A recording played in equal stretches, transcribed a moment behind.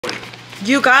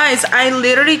You guys, I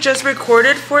literally just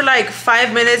recorded for like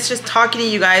 5 minutes just talking to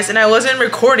you guys and I wasn't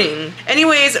recording.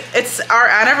 Anyways, it's our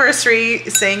anniversary.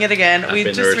 Saying it again. We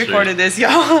just recorded this,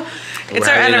 y'all. It's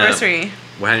our anniversary.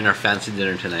 We're having our fancy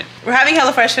dinner tonight. We're having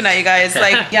HelloFresh tonight, you guys.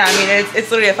 Like, yeah, I mean, it's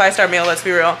literally a 5-star meal, let's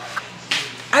be real.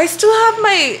 I still have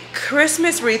my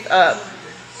Christmas wreath up.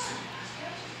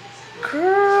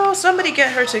 Girl, somebody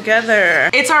get her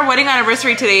together. It's our wedding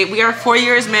anniversary today. We are 4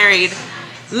 years married.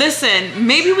 Listen,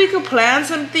 maybe we could plan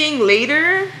something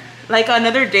later, like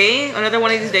another day, another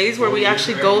one of these days where we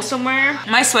actually go somewhere.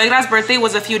 My suegra's birthday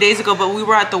was a few days ago, but we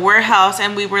were at the warehouse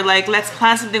and we were like, let's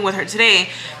plan something with her today.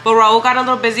 But Raul got a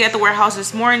little busy at the warehouse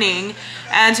this morning,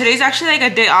 and today's actually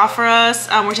like a day off for us.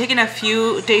 We're taking a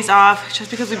few days off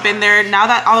just because we've been there. Now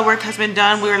that all the work has been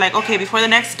done, we were like, okay, before the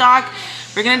next stock,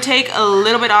 we're gonna take a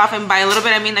little bit off, and by a little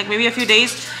bit I mean like maybe a few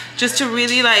days, just to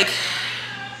really like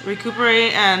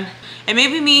recuperate, and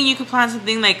maybe me and you could plan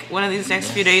something like one of these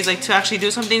next few days, like to actually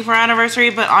do something for our anniversary.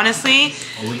 But honestly,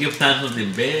 we could plan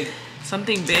something big.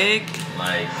 Something big?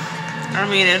 Like, I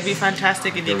mean, it'd be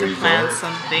fantastic if you could plan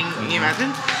something. Can you imagine?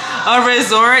 A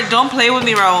resort? Don't play with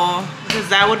me, Raul, because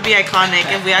that would be iconic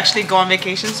if we actually go on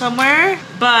vacation somewhere.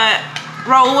 But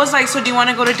Raul was like, so do you want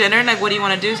to go to dinner? Like, what do you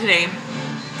want to do today?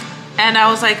 And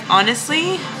I was like,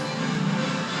 honestly,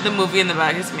 the movie in the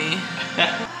bag is me.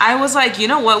 I was like, you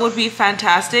know what would be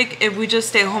fantastic if we just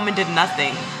stay home and did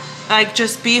nothing. Like,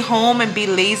 just be home and be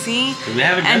lazy. We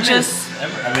haven't done this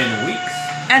ever, I mean,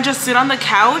 weeks. And just sit on the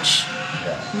couch,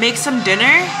 make some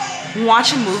dinner,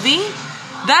 watch a movie.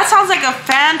 That sounds like a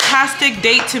fantastic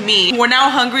date to me. We're now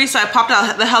hungry, so I popped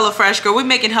out the HelloFresh. Girl, we're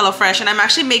making HelloFresh, and I'm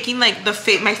actually making like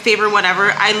my favorite one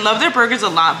ever. I love their burgers a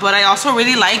lot, but I also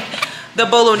really like the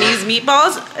bolognese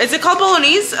meatballs. Is it called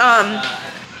bolognese?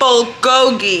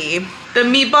 Bulgogi. The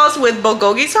meatballs with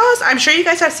bulgogi sauce. I'm sure you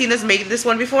guys have seen us make this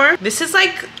one before. This is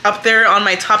like up there on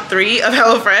my top 3 of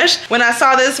HelloFresh. When I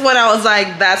saw this one, I was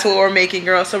like, that's what we're making,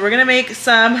 girl. So we're gonna make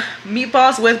some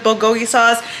meatballs with bulgogi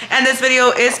sauce. And this video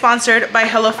is sponsored by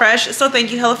HelloFresh. So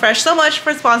thank you, HelloFresh, so much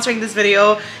for sponsoring this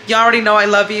video. Y'all already know I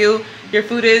love you. Your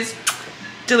food is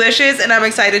delicious and I'm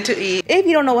excited to eat. If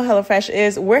you don't know what HelloFresh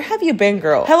is, where have you been,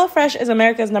 girl? HelloFresh is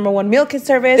America's #1 meal kit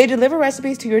service. They deliver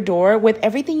recipes to your door with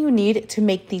everything you need to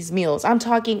make these meals. I'm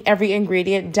talking every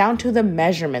ingredient down to the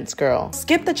measurements, girl.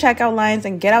 Skip the checkout lines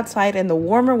and get outside in the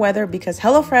warmer weather because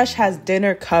HelloFresh has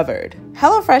dinner covered.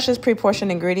 HelloFresh's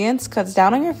pre-portioned ingredients cuts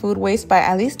down on your food waste by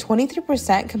at least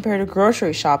 23% compared to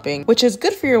grocery shopping, which is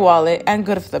good for your wallet and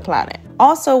good for the planet.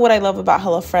 Also, what I love about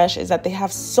HelloFresh is that they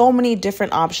have so many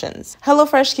different options.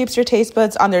 HelloFresh keeps your taste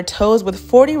buds on their toes with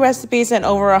 40 recipes and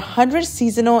over 100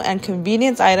 seasonal and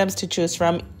convenience items to choose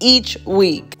from each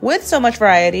week. With so much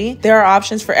variety, there are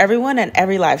options for everyone and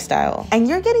every lifestyle. And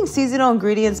you're getting seasonal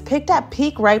ingredients picked at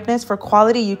peak ripeness for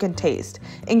quality you can taste.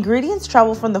 Ingredients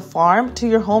travel from the farm to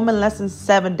your home in less than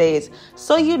 7 days,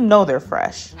 so you know they're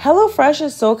fresh. HelloFresh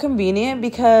is so convenient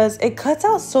because it cuts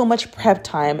out so much prep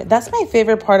time. That's my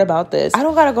favorite part about this. I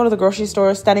don't gotta go to the grocery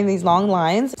store standing these long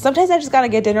lines. Sometimes I just gotta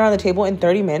get dinner on the table in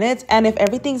 30 minutes, and if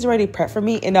everything's already prepped for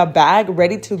me in a bag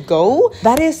ready to go,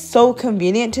 that is so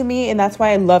convenient to me, and that's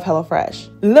why I love HelloFresh.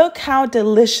 Look how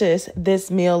delicious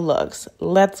this meal looks.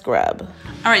 Let's grab.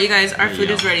 All right, you guys, our food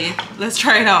is ready. Let's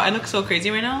try it out. I look so crazy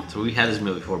right now. So we had this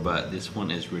meal before, but this one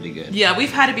is really good. Yeah,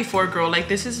 we've had it before, girl. Like,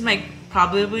 this is like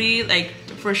probably like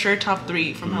for sure top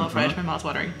 3 from HelloFresh. My mouth's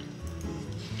watering.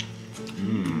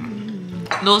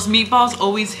 Those meatballs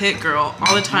always hit, girl,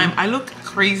 all the time. I look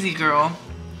crazy, girl.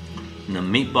 And the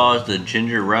meatballs, the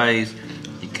ginger rice,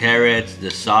 the carrots,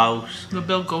 the sauce. The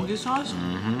bulgogi sauce.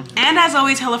 And as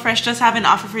always, HelloFresh does have an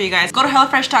offer for you guys. Go to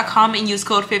HelloFresh.com and use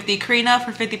code 50Karina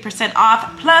for 50%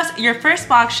 off, plus your first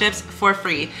box ships for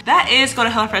free. That is, go to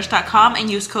HelloFresh.com and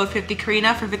use code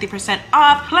 50Karina for 50%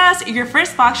 off, plus your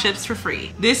first box ships for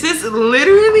free. This is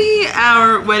literally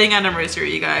our wedding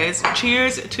anniversary, you guys.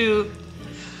 Cheers to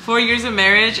 4 years of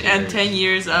marriage and 10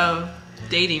 years of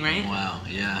dating, right? Wow,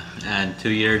 yeah. And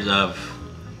 2 years of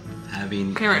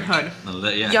having parenthood.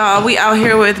 Yeah. Y'all, we out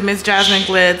here with Miss Jasmin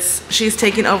Glitz. She's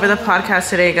taking over the podcast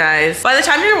today, guys. By the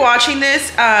time you're watching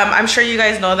this, I'm sure you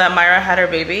guys know that Myra had her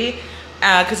baby,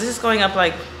 because this is going up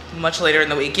like much later in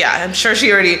the week. Yeah, I'm sure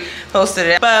she already posted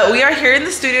it. But we are here in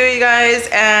the studio, you guys,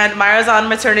 and Myra's on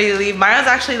maternity leave. Myra's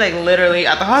actually like literally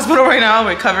at the hospital right now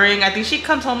recovering. I think she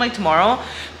comes home like tomorrow,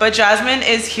 but Jasmin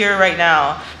is here right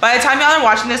now. By the time y'all are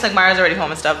watching this, like Myra's already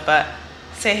home and stuff, but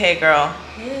say hey, girl.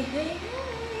 Hey, hey, hey.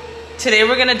 Today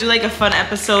we're gonna do like a fun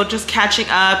episode, just catching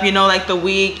up, you know, like the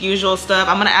week, usual stuff.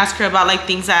 I'm gonna ask her about like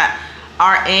things that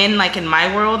are in like in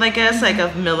my world, I guess, like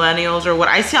of millennials or what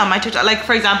I see on my TikTok. Like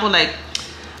for example, like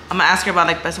I'm gonna ask her about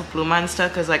like Peso Pluma and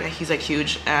stuff, because like he's like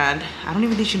huge, and I don't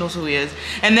even think she knows who he is.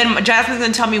 And then Jasmine's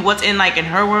gonna tell me what's in like in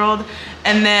her world,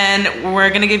 and then we're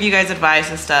gonna give you guys advice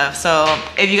and stuff. So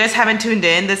if you guys haven't tuned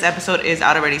in, this episode is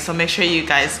out already, so make sure you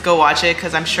guys go watch it,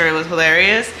 because I'm sure it was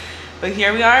hilarious. But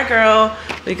here we are, girl.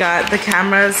 We got the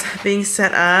cameras being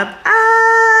set up.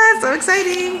 Ah, so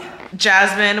exciting.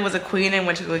 Jasmine was a queen and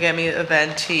went to go get me a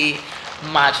venti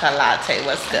matcha latte.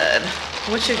 What's good?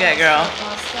 What you get, girl?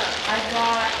 I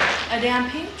got a damn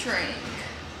pink drink.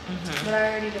 But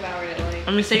I already devoured it. Like.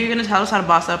 Let me say you're gonna tell us how to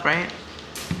boss up, right?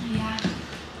 Yeah.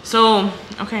 So,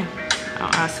 okay.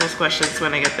 I'll ask those questions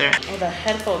when I get there. Oh, the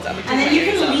headphones. And then you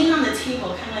can lean on the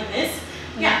table, kind of like this.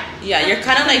 Yeah. Yeah, you're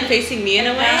kind of like facing me in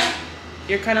a way.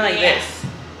 You're kind of like this.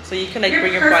 So you can like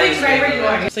bring your body right where you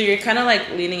are. So you're kind of like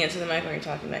leaning into the mic when you're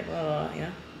talking, like blah, blah, blah, you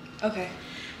know? Okay.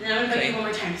 And then I'm gonna put you one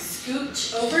more time.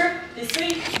 Scooch over this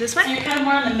way. This way? So you're kind of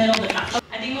more in the middle of the couch.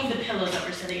 I think move the pillows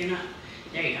over so that you're not.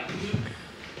 There you go.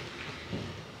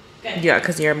 Good. Yeah,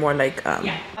 because you're more like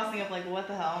Yeah. Bossing up, like, what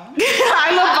the hell?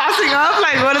 I love bossing up.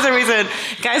 Like, what is the reason?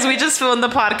 Guys, we just filmed the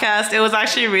podcast. It was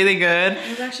actually really good. It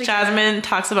was actually Jasmine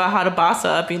talks about how to boss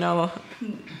up, you know.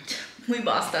 We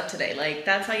bossed up today. Like,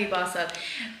 that's how you boss up.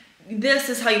 This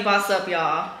is how you boss up,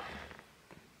 y'all.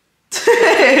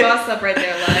 Boss up right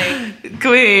there, like.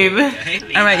 Queen.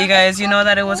 All right, you guys, you know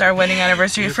that it was our wedding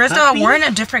anniversary. First of all, we're in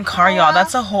a different car, y'all.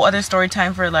 That's a whole other story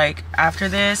time for like after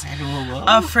this.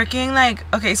 Freaking like,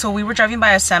 okay, so we were driving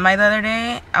by a semi the other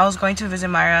day. I was going to visit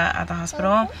Myra at the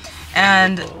hospital,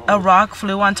 and a rock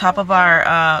flew on top of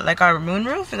our like our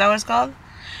moonroof. Is that what it's called?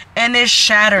 And it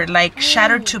shattered, like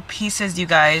shattered to pieces, you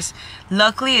guys.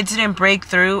 Luckily it didn't break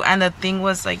through, and the thing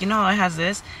was like, you know how it has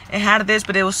this? It had this,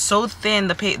 but it was so thin,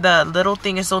 the little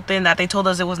thing is so thin that they told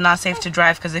us it was not safe to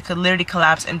drive because it could literally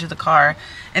collapse into the car,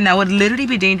 and that would literally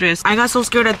be dangerous. I got so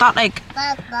scared. I thought like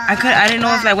I didn't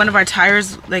know if like one of our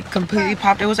tires like completely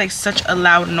popped. It was like such a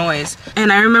loud noise,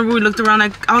 and I remember we looked around,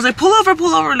 like I was like, pull over,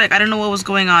 like I didn't know what was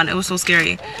going on. It was so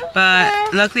scary,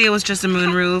 but luckily it was just a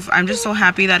moonroof. I'm just so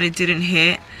happy that it didn't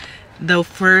hit the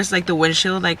first, like the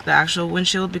windshield, like the actual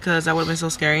windshield, because that would have been so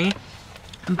scary.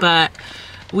 But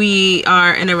we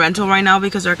are in a rental right now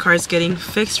because our car is getting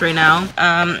fixed right now.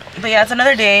 But yeah, it's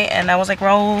another day, and I was like,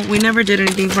 Raul, we never did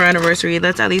anything for our anniversary.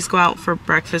 Let's at least go out for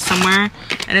breakfast somewhere.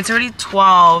 And it's already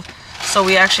 12, so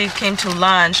we actually came to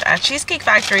lunch at Cheesecake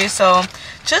Factory. So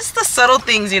just the subtle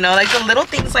things, you know, like the little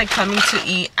things, like coming to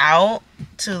eat out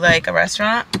to like a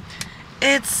restaurant,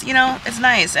 it's, you know, it's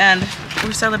nice, and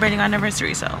we're celebrating our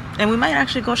anniversary. So, and we might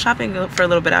actually go shopping for a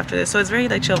little bit after this, so it's very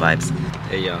like chill vibes.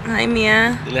 Hey, yo. Hi,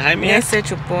 Mia. Hi, Mia. Ese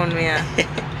chupón, Mia.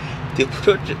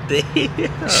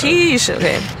 Sheesh.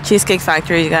 Okay, Cheesecake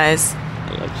Factory, you guys.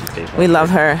 I love Cheesecake Factory. We love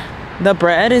her. The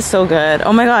bread is so good.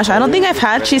 Oh my gosh, I don't think I've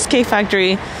had Cheesecake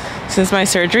Factory since my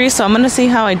surgery, so I'm gonna see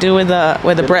how I do with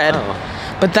the bread.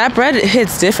 But that bread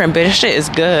hits different, but this shit is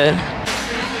good.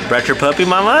 Brought your puppy,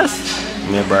 mamas?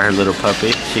 Mia brought her little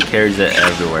puppy. She carries it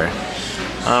everywhere.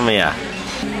 Yeah.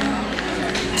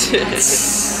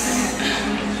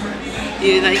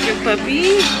 You like your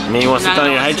puppy? Mia wants to sit on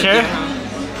your high chair?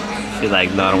 She's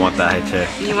like, no, I don't want that high chair.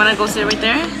 You wanna go sit right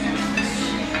there?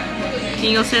 Can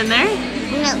you go sit in there?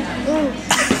 No.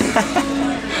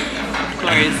 Of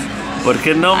course. ¿Por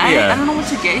qué no, Mia? I don't know what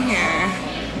to get here.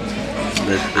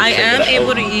 I am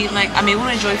able to eat, like, I'm able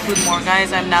to enjoy food more,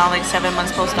 guys. I'm now like 7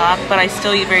 months post-op, but I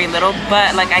still eat very little.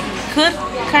 But like I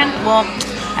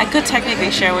could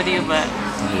technically share with you, but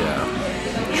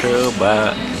yeah, true.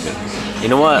 But you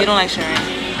know what? You don't like sharing.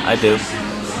 I do.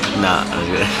 Nah, I'm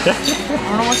good. I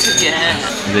don't know what to get.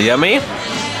 Is it yummy?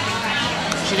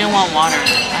 She didn't want water.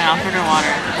 I offered her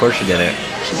water. Of course she didn't.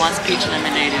 She wants peach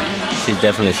lemonade. She's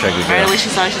definitely a struggle girl. Right away she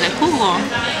saw it, she's like, cool.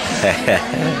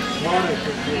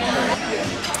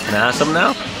 Can I have some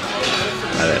now?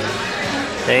 Alright.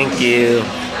 Thank you.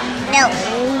 No.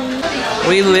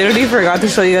 We literally forgot to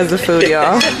show you guys the food,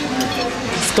 y'all.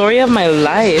 Story of my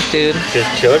life, dude.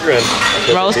 Just children.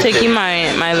 Raul's taking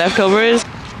my leftovers.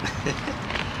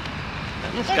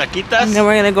 Caquitas. And then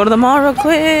we're gonna go to the mall real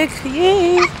quick.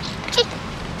 Yay!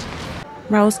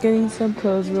 Raul's getting some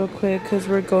clothes real quick because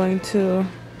we're going to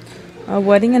a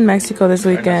wedding in Mexico this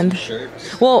weekend.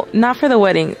 Well, not for the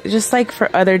wedding, just like for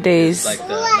other days. Like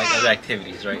other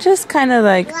activities, right? Just kind of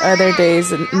like other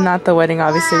days, not the wedding.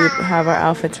 Obviously, we have our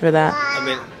outfits for that. I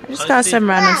mean, I just got some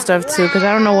random stuff too because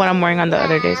I don't know what I'm wearing on the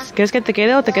other days. ¿Quieres que te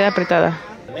quede o te queda apretada?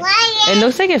 It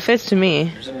looks like it fits to me.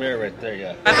 There's a mirror right there,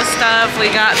 yeah. Got the stuff. We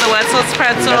got the Wetzel's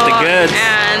pretzel. We got the goods.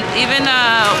 And even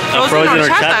A frozen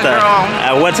horchata.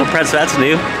 girl. Wetzel pretzel, that's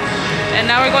new. And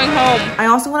now we're going home. I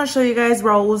also want to show you guys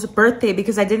Raul's birthday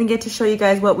because I didn't get to show you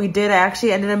guys what we did. I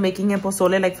actually ended up making him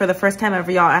pozole like for the first time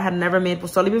ever, y'all. I had never made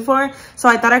pozole before. So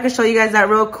I thought I could show you guys that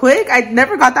real quick. I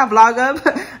never got that vlog up.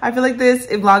 I feel like this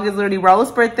vlog is literally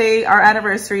Raul's birthday, our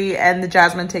anniversary, and the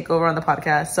Jasmin takeover on the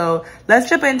podcast. So let's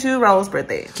jump into Raul's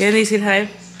birthday. ¿Quieren decir hi?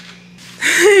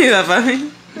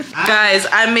 Guys,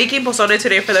 I'm making pozole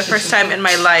today for the first time in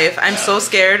my life. I'm so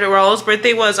scared. Raul's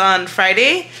birthday was on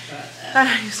Friday.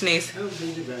 You sneeze.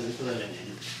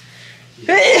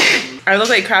 I look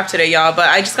like crap today, y'all, but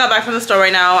I just got back from the store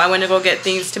right now. I went to go get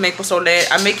things to make pozole.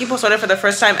 I'm making pozole for the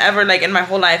first time ever, like in my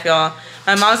whole life, y'all.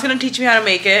 My mom's gonna teach me how to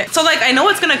make it. So like, I know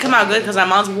it's gonna come out good because my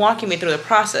mom's walking me through the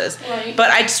process. Right.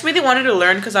 But I just really wanted to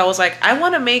learn because I was like, I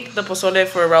want to make the pozole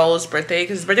for Raul's birthday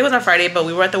because his birthday was on Friday, but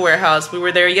we were at the warehouse. We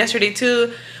were there yesterday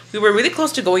too. We were really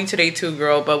close to going today too,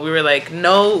 girl, but we were like,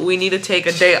 no, we need to take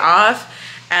a day off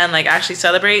and like actually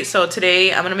celebrate. So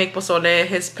today I'm gonna make pozole.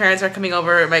 His parents are coming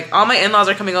over, like all my in-laws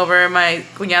are coming over, my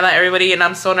cuñada, everybody, and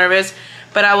I'm so nervous.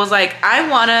 But I was like, I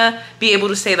wanna be able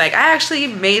to say like, I actually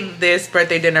made this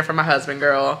birthday dinner for my husband,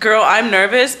 girl. Girl, I'm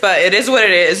nervous, but it is what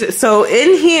it is. So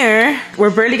in here, we're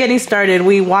barely getting started.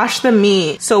 We washed the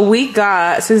meat. So we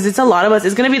got, since it's a lot of us,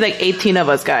 it's gonna be like 18 of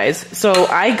us, guys. So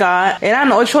I got,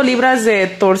 eran 8 libras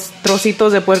de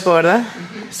trocitos de puerco, ¿verdad?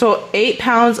 So 8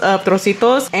 pounds of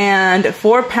trocitos and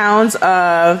 4 pounds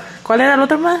of, ¿cuál era el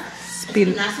otro más?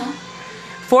 Espinazo.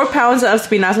 4 pounds of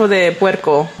espinazo de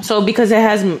puerco. So because it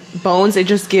has bones, it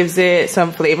just gives it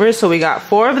some flavor. So we got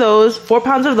 4 of those, 4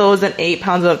 pounds of those, and 8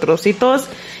 pounds of trocitos.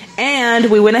 And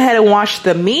we went ahead and washed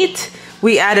the meat.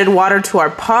 We added water to our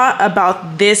pot,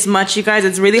 about this much, you guys.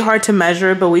 It's really hard to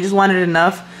measure, but we just wanted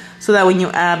enough so that when you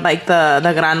add like the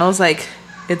granos, like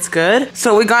it's good.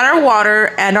 So we got our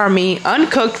water and our meat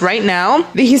uncooked right now.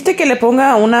 Dijiste que le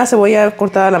ponga una cebolla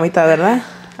cortada a la mitad, ¿verdad?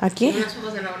 Aquí.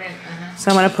 So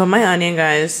I'm gonna put my onion,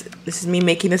 guys. This is me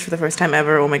making this for the first time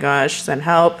ever. Oh my gosh, send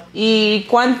help. ¿Y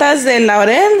cuántas de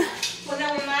laurel?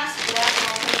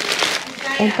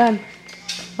 Un pan.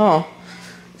 Oh,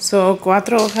 so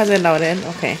 4 hojas de laurel.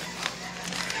 Okay.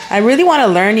 I really want to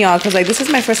learn, y'all, because like this is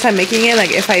my first time making it.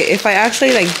 Like if I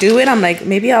actually like do it, I'm like,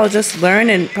 maybe I'll just learn,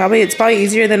 and it's probably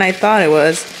easier than I thought it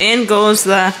was. In goes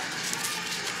the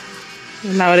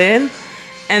laurel.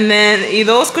 And then, y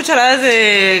 2 cucharadas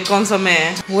de consomé.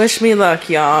 Wish me luck,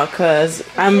 y'all, because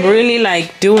I'm really,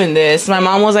 like, doing this. My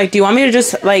mom was like, do you want me to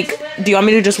just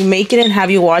make it and have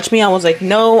you watch me? I was like,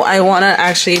 no, I want to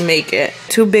actually make it.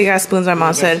 2 big-ass spoons, my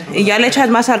mom said. Y ya le echas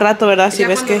más al rato, ¿verdad? Si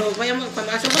ves que... Cuando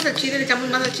hacemos el chile, le echamos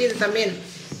más al chile también.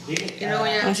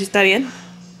 ¿Así está bien?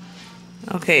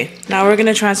 Okay, now we're going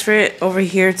to transfer it over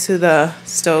here to the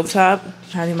stove top.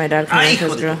 Having my dad come in,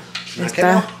 because, girl,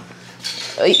 está...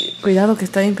 Ay, cuidado que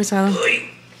está bien pesado.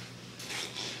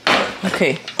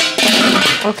 Okay.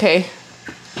 Okay.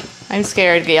 I'm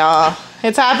scared, y'all.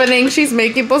 It's happening. She's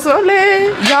making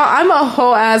pozole. Y'all, I'm a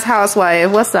whole ass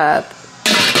housewife. What's up?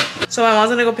 So my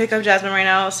mom's gonna go pick up Jasmin right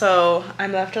now, so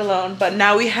I'm left alone. But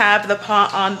now we have the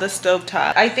pot on the stove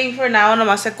top. I think for now,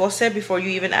 nomás se cose before you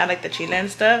even add like the chile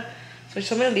and stuff. So just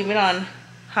want me to leave it on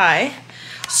high.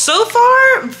 So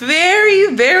far,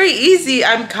 very, very easy.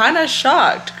 I'm kind of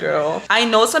shocked, girl. I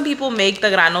know some people make the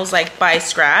granos like by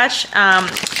scratch.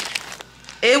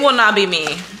 It will not be me.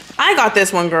 I got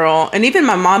this one, girl. And even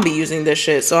my mom be using this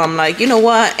shit. So I'm like, you know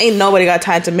what? Ain't nobody got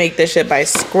time to make this shit by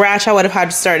scratch. I would have had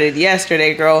to start it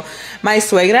yesterday, girl. My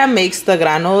suegra makes the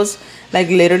granos like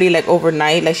literally like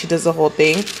overnight. Like she does the whole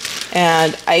thing.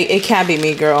 And it can't be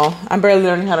me, girl. I'm barely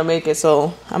learning how to make it,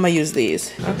 so I'm gonna use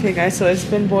these. Okay, guys, so it's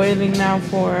been boiling now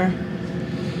for...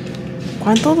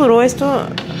 ¿Cuánto duró esto?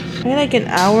 Maybe like an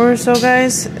hour or so,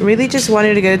 guys. Really just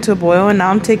wanted to get it to a boil, and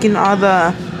now I'm taking all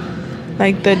the...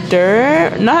 like the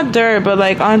dirt. Not dirt, but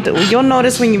like on... You'll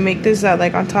notice when you make this that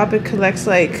like on top it collects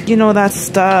like, you know, that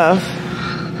stuff.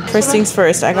 First things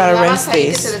first, I gotta rinse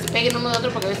these.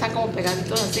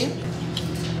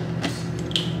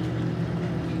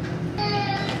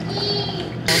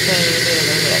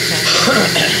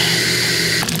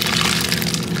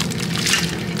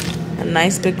 A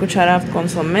nice big cuchara of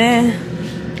consomé.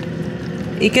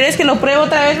 ¿Y quieres que lo pruebe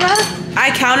otra vez más?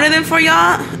 I counted them for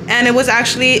y'all, and it was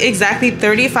actually exactly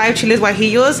 35 chiles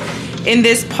guajillos in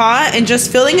this pot, and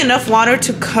just filling enough water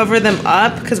to cover them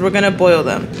up because we're gonna boil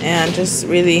them and just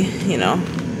really, you know,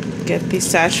 get these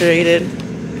saturated.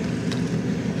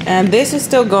 And this is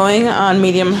still going on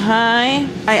medium high.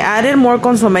 I added more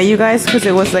consomé, you guys, because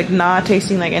it was like not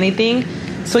tasting like anything.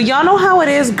 So y'all know how it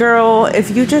is, girl.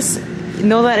 If you just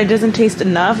know that it doesn't taste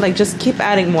enough, like just keep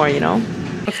adding more, you know.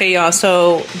 Okay, y'all,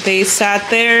 so they sat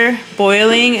there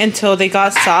boiling until they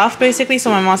got soft, basically. So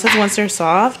my mom says once they're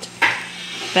soft,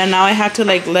 that now I have to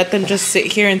like let them just sit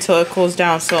here until it cools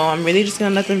down. So I'm really just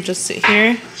gonna let them just sit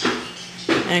here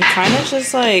and kind of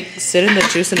just like sit in the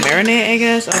juice and marinate, I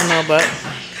guess. I don't know, but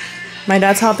my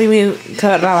dad's helping me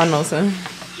cut rábanos.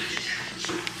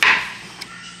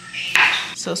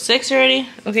 So 6 already.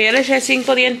 Okay, ya le eché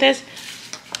 5 dientes.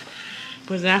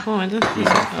 Pues de ajo, ¿verdad?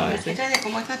 Échale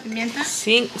como esta pimienta.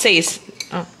 6.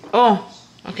 Oh,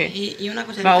 okay. Y una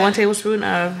cucharita. About 1 tablespoon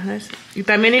of this. ¿Y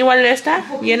también igual esta?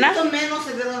 ¿Llena? Un poquito menos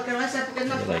de lo que va a ser porque es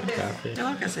más fuerte.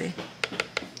 Tengo que hacer.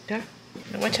 Ya.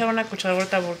 Le voy a echar una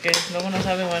cucharadita porque luego no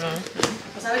sabe bueno.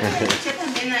 Pues ahorita le eché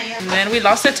también ahí. And then we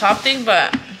lost the top thing,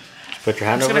 but Put your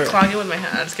hand I'm just over gonna it. clog it with my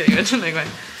hand. I'm just kidding. It's like my...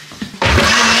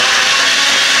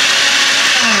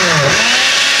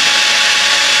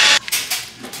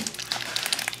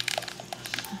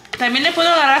 También le puedo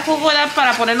agarrar jugo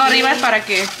para ponerlo arriba para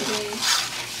que...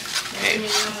 Okay.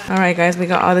 Alright guys, we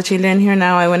got all the chili in here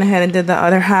now. I went ahead and did the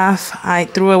other half. I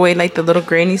threw away like the little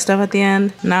grainy stuff at the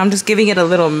end. Now I'm just giving it a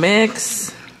little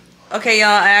mix. Okay y'all,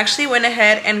 I actually went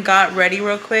ahead and got ready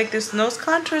real quick. This nose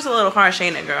contour is a little harsh,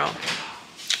 ain't it girl?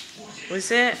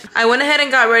 Was it? I went ahead and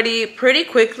got ready pretty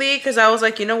quickly because I was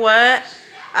like, you know what?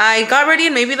 I got ready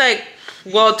in maybe like,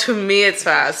 well, to me it's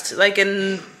fast. Like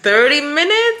in 30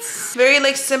 minutes. Very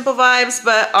like simple vibes,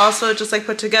 but also just like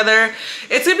put together.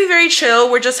 It's gonna be very chill.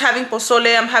 We're just having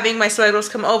pozole. I'm having my suegros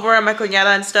come over and my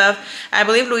cuñada and stuff. I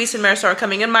believe Luis and Marisol are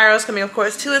coming and Myro's coming of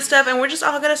course too and stuff. And we're just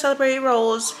all gonna celebrate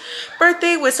Raul's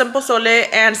birthday with some pozole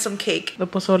and some cake. The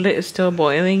pozole is still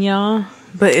boiling, y'all.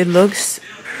 But it looks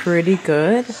pretty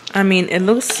good. I mean, it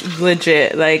looks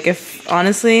legit. Like, if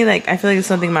honestly, like, I feel like it's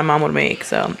something my mom would make.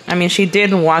 So, I mean, she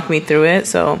did walk me through it.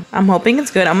 So, I'm hoping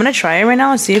it's good. I'm gonna try it right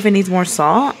now and see if it needs more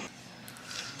salt.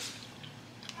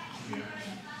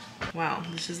 Wow,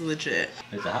 this is legit.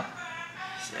 Is it hot?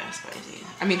 Yeah, spicy.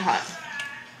 I mean, hot.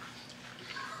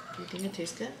 Do you think it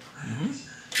tastes good?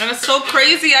 That is so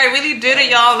crazy. I really did it,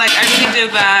 y'all. Like, I really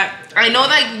did that. I know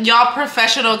that y'all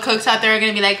professional cooks out there are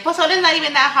gonna be like, pozole is not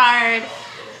even that hard.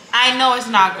 I know it's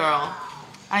not, girl.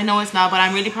 I know it's not, but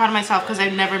I'm really proud of myself because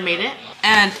I've never made it.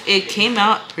 And it came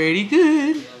out pretty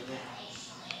good.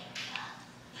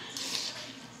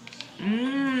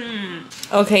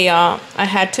 Okay, y'all. I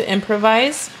had to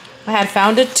improvise. I had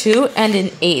found a 2 and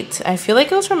an 8. I feel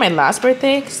like it was for my last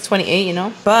birthday, 'cause it's 28, you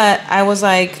know? But I was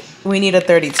like, we need a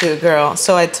 32, girl.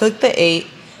 So I took the 8.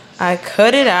 I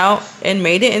cut it out and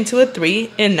made it into a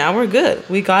 3, and now we're good.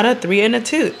 We got a 3 and a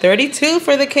 2. 32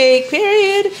 for the cake,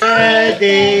 period.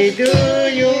 Birthday to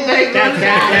you.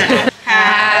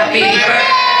 Happy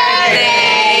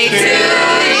birthday to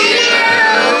you.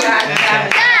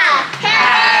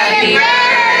 Happy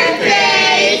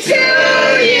birthday to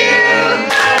you.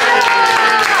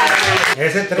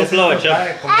 Ese Go blow it, Chuck.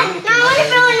 No, I'm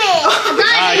blowing it.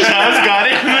 Chubb's got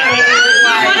it.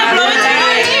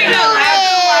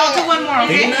 I'll do one more,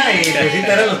 okay?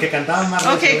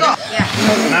 Okay, go.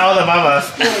 Now the babas.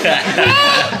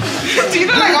 Do you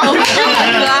know like all the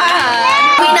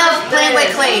Clean up playing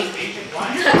with clay.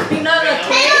 Clean up the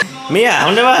clay. Mía,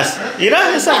 ¿dónde vas?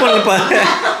 Mira, esa con el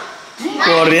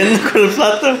corriendo con el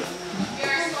plato.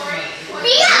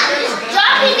 Mia,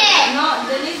 dropping it.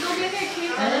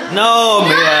 No,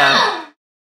 Mía.